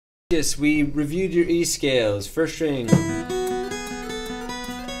Yes, we reviewed your E scales. First string,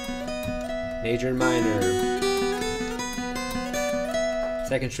 major and minor.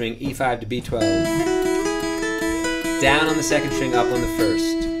 Second string, E5 to B12. Down on the second string, up on the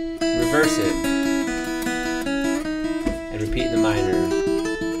first. Reverse it. And repeat in the minor.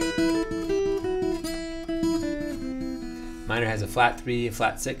 Minor has a flat 3, a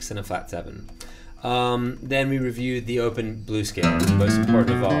flat 6, and a flat 7. Then we reviewed the open blue scale, the most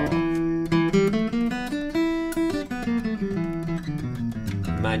important of all.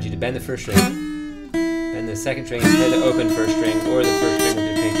 Remind you to bend the first string, bend the second string and play the open first string or the first string with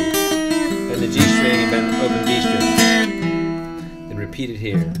your pinky. Bend the G string and bend the open B string. Then repeat it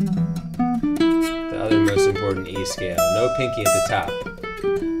here. The other most important E scale. No pinky at the top.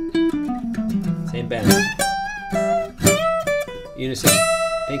 Same bend. Unison,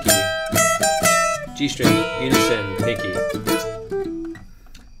 pinky. G string, unison, pinky.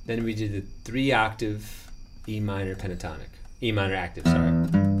 Then we did the 3-octave E minor pentatonic. E minor active, sorry.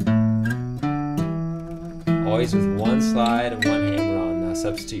 Always with one slide and one hammer on. Now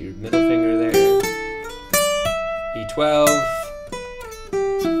substitute your middle finger there. E12,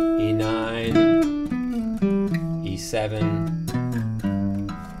 E9,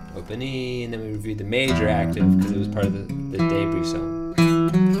 E7, open E, and then we reviewed the major active because it was part of the debris song.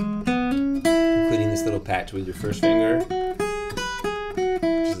 This little patch with your first finger,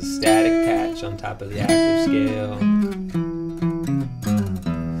 which is a static patch on top of the active scale.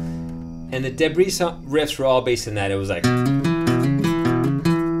 And the debris riffs were all based on that. It was like, or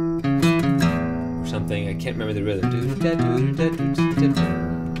something, I can't remember the rhythm. And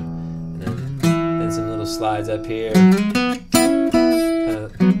then some little slides up here, kind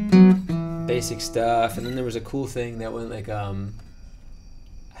of basic stuff. And then there was a cool thing that went like, how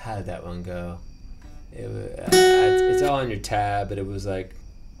did that one go? It's all on your tab, but it was like,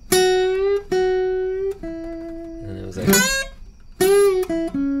 and then it was like,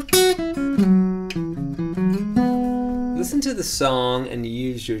 listen to the song and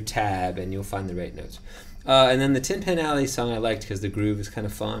use your tab and you'll find the right notes. And then the Tin Pan Alley song I liked because the groove is kind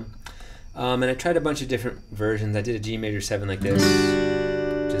of fun. And I tried a bunch of different versions. I did a G major 7 like this,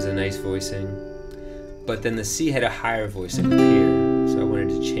 which is a nice voicing. But then the C had a higher voicing up here, so I wanted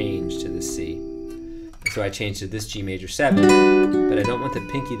to change to the C. So I changed to this G major 7, but I don't want the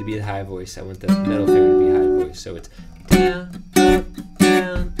pinky to be the high voice. I want the middle finger to be high voice. So it's down, up,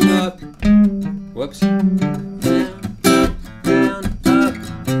 down, up. Whoops. Down, up, down, up.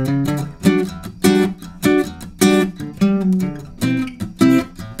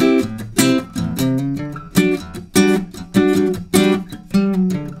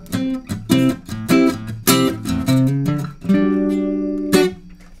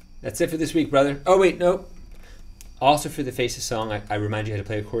 That's it for this week, brother. Oh, wait, no. Also for the Faces song, I remind you how to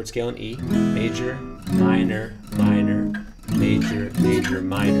play a chord scale in E. Major, minor, minor, major, major,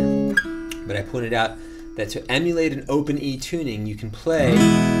 minor. But I pointed out that to emulate an open E tuning, you can play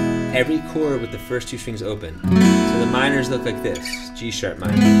every chord with the first 2 strings open. So the minors look like this, G sharp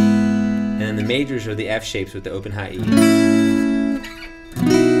minor. And then the majors are the F shapes with the open high E.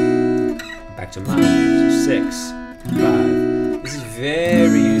 Back to minor, so 6, 5. This is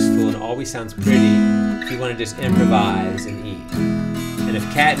very useful and always sounds pretty if you want to just improvise in E. And if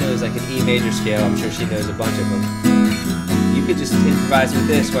Kat knows like an E major scale, I'm sure she knows a bunch of them. You could just improvise with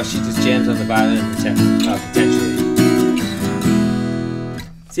this while she just jams on the violin potentially.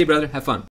 See you, brother. Have fun.